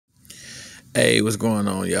Hey, what's going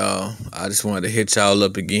on, y'all? I just wanted to hit y'all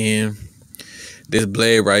up again. This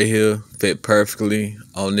blade right here fit perfectly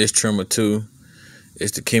on this trimmer too.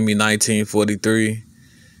 It's the Kemei 1943.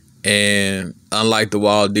 And unlike the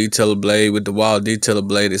wall detailer blade, with the wall detailer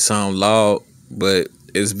blade it sounds loud, but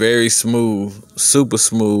it's very smooth, super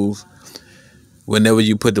smooth whenever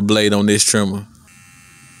you put the blade on this trimmer.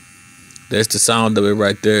 That's the sound of it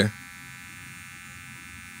right there.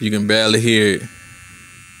 You can barely hear it.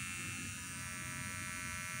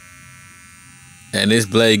 And this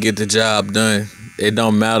blade get the job done. It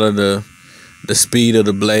don't matter the speed of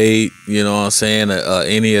the blade, you know what I'm saying,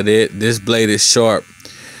 any of that. This blade is sharp.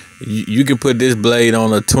 You can put this blade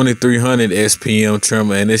on a 2300 SPM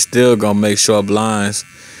trimmer and it's still gonna make sharp lines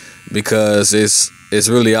because it's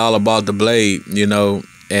really all about the blade, you know.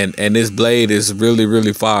 And this blade is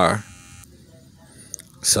really fire.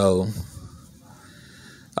 So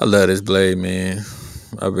I love this blade, man.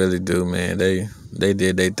 I really do, man. They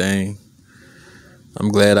did their thing. I'm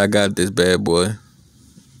glad I got this bad boy.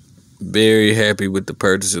 Very happy with the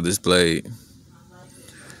purchase of this blade.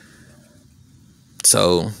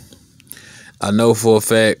 So I know for a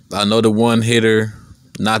fact, I know the one hitter,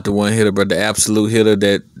 not the one hitter, but the absolute hitter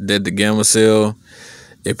that the Gamma sell,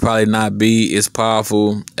 it probably not be as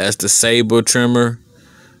powerful as the Saber trimmer,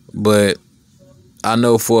 but I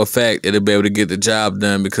know for a fact it'll be able to get the job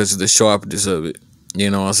done because of the sharpness of it. You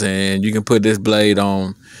know what I'm saying? You can put this blade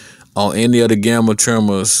on any of the Gamma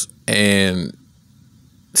trimmers and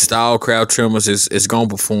stylecraft trimmers, it's gonna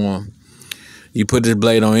perform. You put this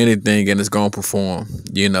blade on anything and it's gonna perform,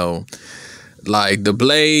 you know. Like the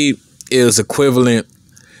blade is equivalent.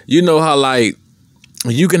 You know how like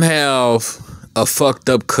you can have a fucked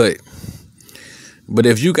up cut, but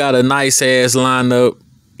if you got a nice ass lineup,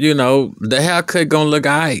 you know, the haircut gonna look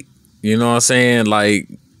alright. You know what I'm saying? Like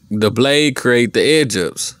the blade create the edge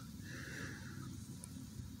ups.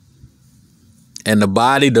 And the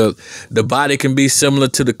body can be similar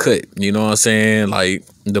to the cut. You know what I'm saying? Like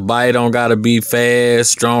the body don't gotta be fast,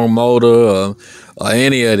 strong motor, or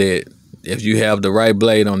any of that. If you have the right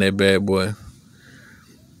blade on that bad boy.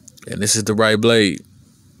 And this is the right blade.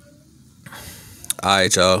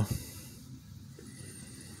 Alright, y'all.